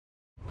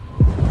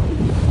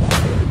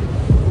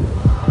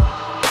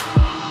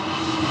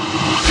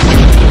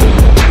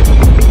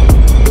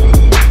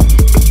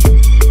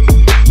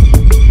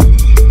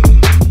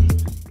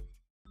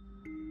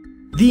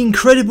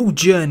incredible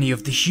journey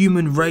of the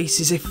human race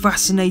is a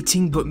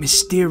fascinating but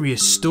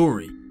mysterious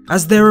story,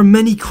 as there are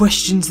many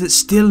questions that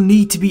still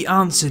need to be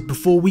answered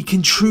before we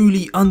can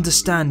truly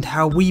understand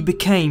how we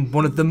became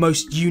one of the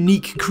most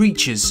unique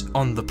creatures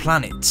on the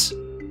planet.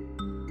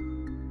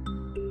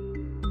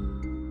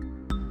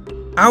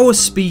 Our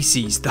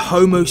species, the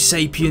Homo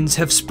sapiens,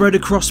 have spread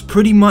across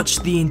pretty much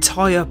the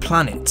entire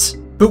planet.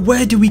 But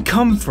where do we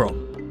come from?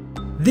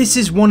 This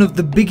is one of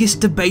the biggest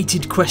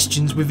debated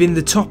questions within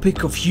the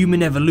topic of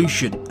human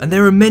evolution, and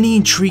there are many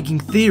intriguing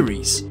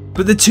theories.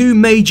 But the two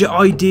major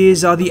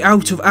ideas are the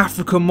out of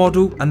Africa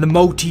model and the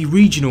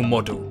multi-regional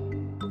model.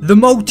 The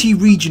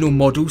multi-regional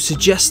model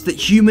suggests that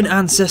human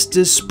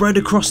ancestors spread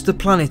across the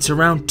planet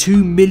around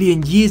 2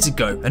 million years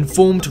ago and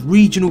formed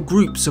regional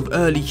groups of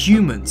early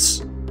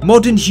humans.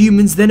 Modern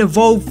humans then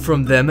evolved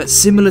from them at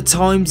similar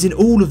times in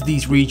all of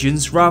these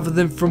regions rather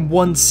than from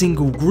one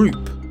single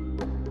group.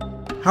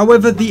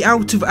 However, the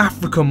out of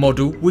Africa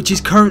model, which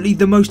is currently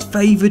the most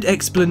favoured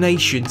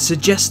explanation,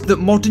 suggests that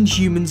modern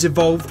humans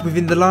evolved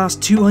within the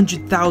last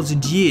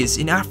 200,000 years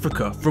in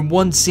Africa from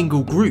one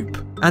single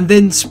group, and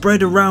then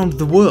spread around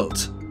the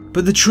world.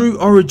 But the true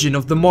origin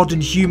of the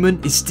modern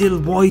human is still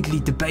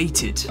widely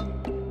debated.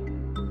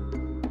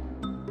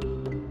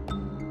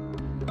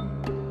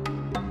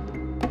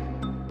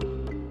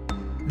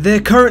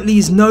 There currently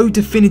is no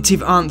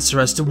definitive answer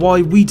as to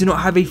why we do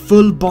not have a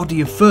full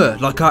body of fur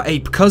like our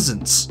ape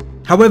cousins.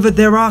 However,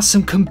 there are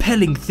some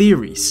compelling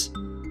theories.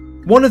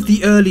 One of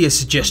the earlier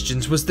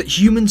suggestions was that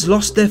humans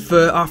lost their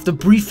fur after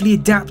briefly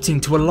adapting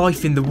to a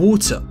life in the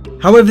water.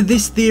 However,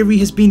 this theory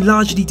has been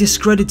largely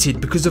discredited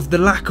because of the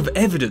lack of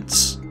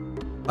evidence.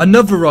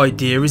 Another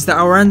idea is that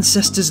our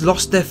ancestors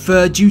lost their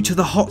fur due to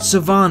the hot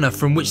savanna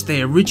from which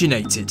they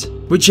originated,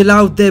 which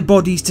allowed their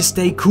bodies to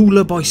stay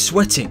cooler by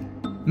sweating.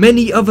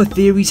 Many other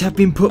theories have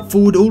been put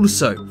forward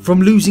also,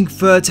 from losing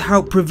fur to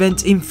help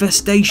prevent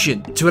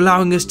infestation to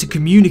allowing us to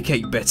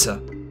communicate better.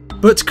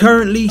 But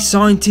currently,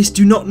 scientists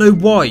do not know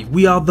why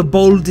we are the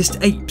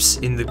boldest apes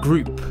in the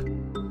group.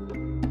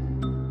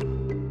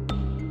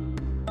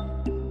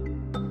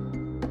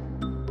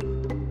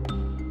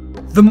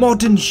 The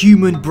modern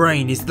human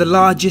brain is the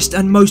largest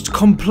and most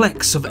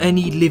complex of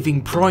any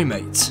living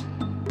primate.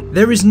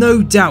 There is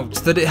no doubt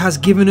that it has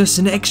given us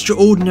an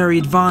extraordinary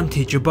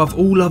advantage above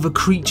all other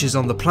creatures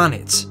on the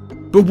planet.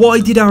 But why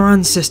did our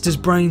ancestors'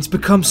 brains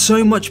become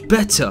so much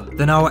better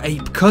than our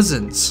ape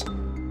cousins?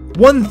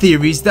 One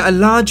theory is that a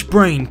large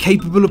brain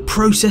capable of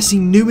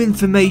processing new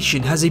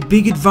information has a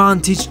big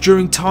advantage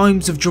during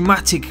times of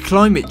dramatic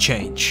climate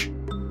change.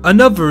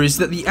 Another is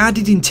that the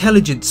added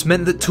intelligence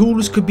meant that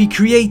tools could be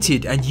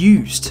created and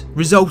used,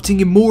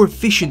 resulting in more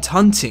efficient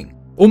hunting.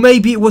 Or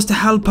maybe it was to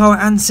help our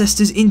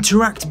ancestors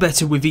interact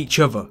better with each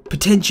other,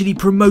 potentially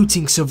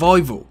promoting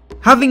survival.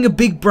 Having a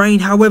big brain,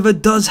 however,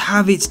 does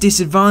have its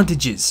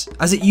disadvantages,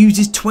 as it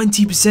uses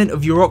 20%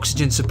 of your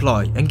oxygen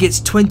supply and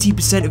gets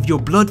 20% of your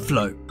blood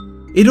flow.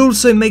 It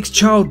also makes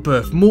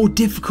childbirth more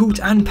difficult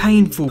and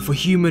painful for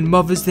human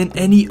mothers than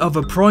any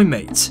other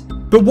primate.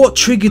 But what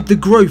triggered the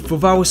growth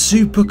of our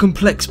super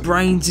complex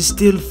brains is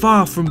still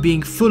far from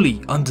being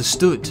fully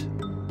understood.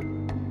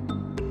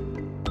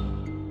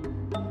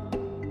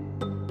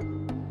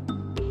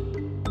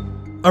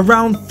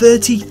 Around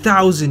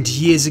 30,000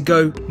 years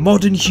ago,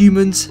 modern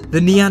humans, the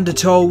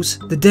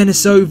Neanderthals, the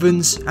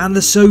Denisovans, and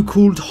the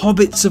so-called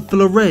hobbits of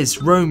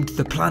Flores roamed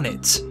the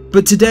planet.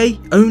 But today,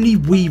 only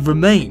we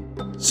remain.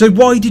 So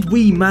why did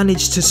we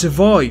manage to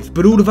survive,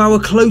 but all of our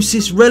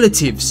closest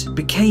relatives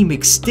became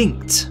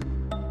extinct?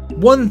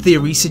 One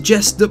theory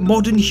suggests that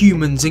modern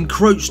humans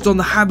encroached on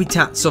the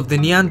habitats of the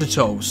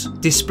Neanderthals,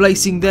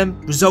 displacing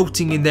them,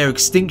 resulting in their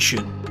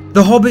extinction.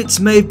 The hobbits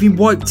may have been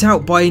wiped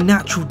out by a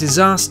natural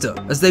disaster,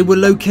 as they were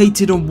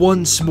located on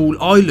one small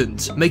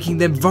island, making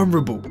them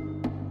vulnerable.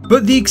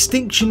 But the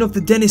extinction of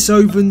the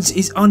Denisovans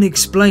is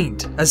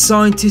unexplained, as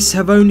scientists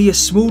have only a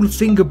small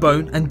finger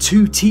bone and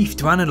 2 teeth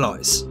to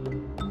analyse.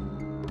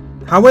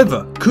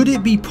 However, could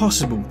it be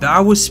possible that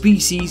our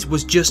species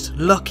was just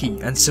lucky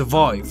and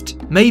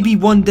survived? Maybe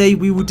one day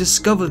we will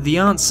discover the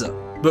answer,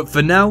 but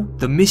for now,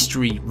 the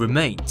mystery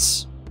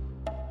remains.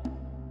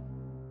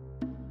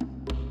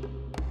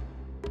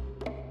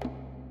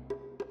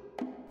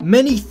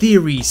 Many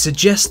theories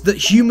suggest that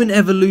human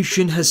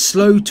evolution has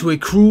slowed to a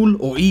crawl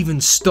or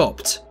even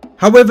stopped.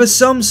 However,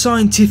 some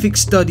scientific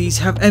studies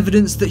have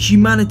evidence that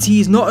humanity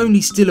is not only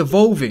still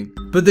evolving,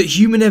 but that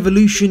human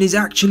evolution is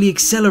actually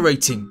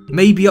accelerating,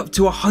 maybe up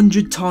to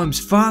 100 times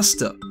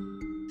faster.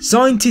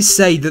 Scientists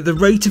say that the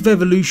rate of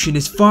evolution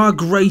is far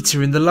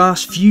greater in the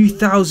last few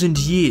thousand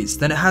years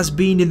than it has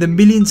been in the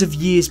millions of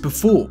years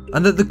before,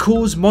 and that the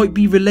cause might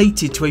be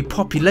related to a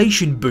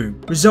population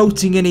boom,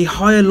 resulting in a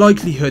higher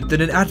likelihood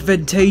that an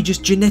advantageous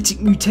genetic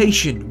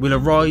mutation will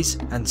arise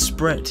and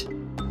spread.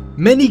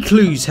 Many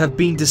clues have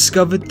been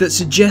discovered that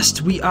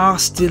suggest we are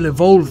still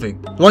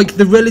evolving, like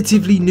the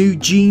relatively new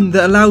gene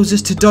that allows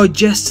us to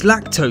digest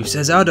lactose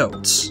as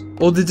adults,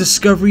 or the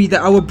discovery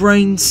that our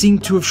brains seem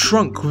to have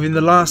shrunk within the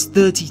last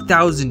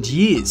 30,000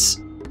 years.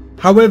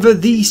 However,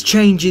 these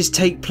changes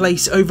take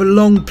place over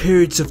long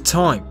periods of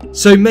time,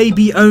 so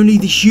maybe only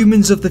the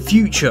humans of the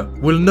future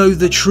will know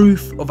the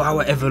truth of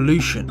our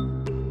evolution.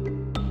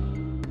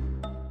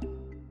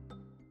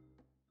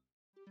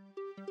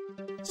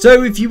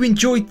 So if you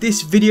enjoyed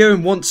this video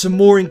and want some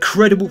more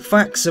incredible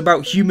facts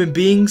about human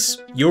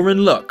beings, you're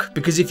in luck,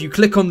 because if you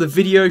click on the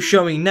video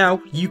showing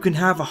now, you can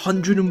have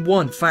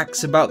 101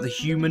 facts about the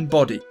human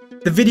body.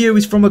 The video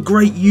is from a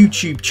great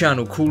YouTube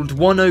channel called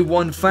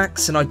 101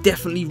 Facts, and I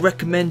definitely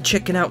recommend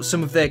checking out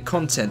some of their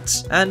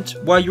content. And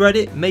while you're at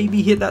it,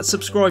 maybe hit that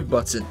subscribe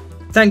button.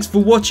 Thanks for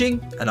watching,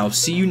 and I'll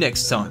see you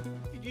next time.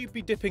 You'd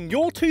be dipping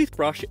your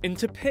toothbrush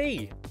into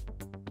pee.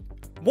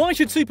 Why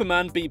should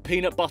Superman be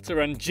peanut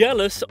butter and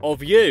jealous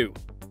of you?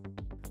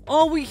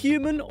 Are we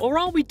human or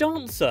are we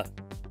dancer?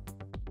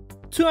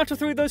 2 out of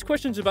 3 of those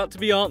questions are about to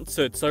be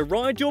answered, so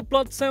ride your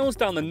blood cells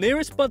down the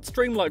nearest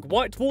bloodstream like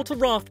whitewater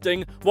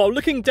rafting while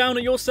looking down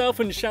at yourself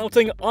and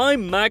shouting,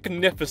 "I'm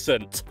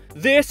magnificent."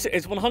 This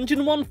is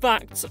 101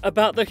 Facts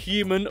about the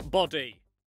human body.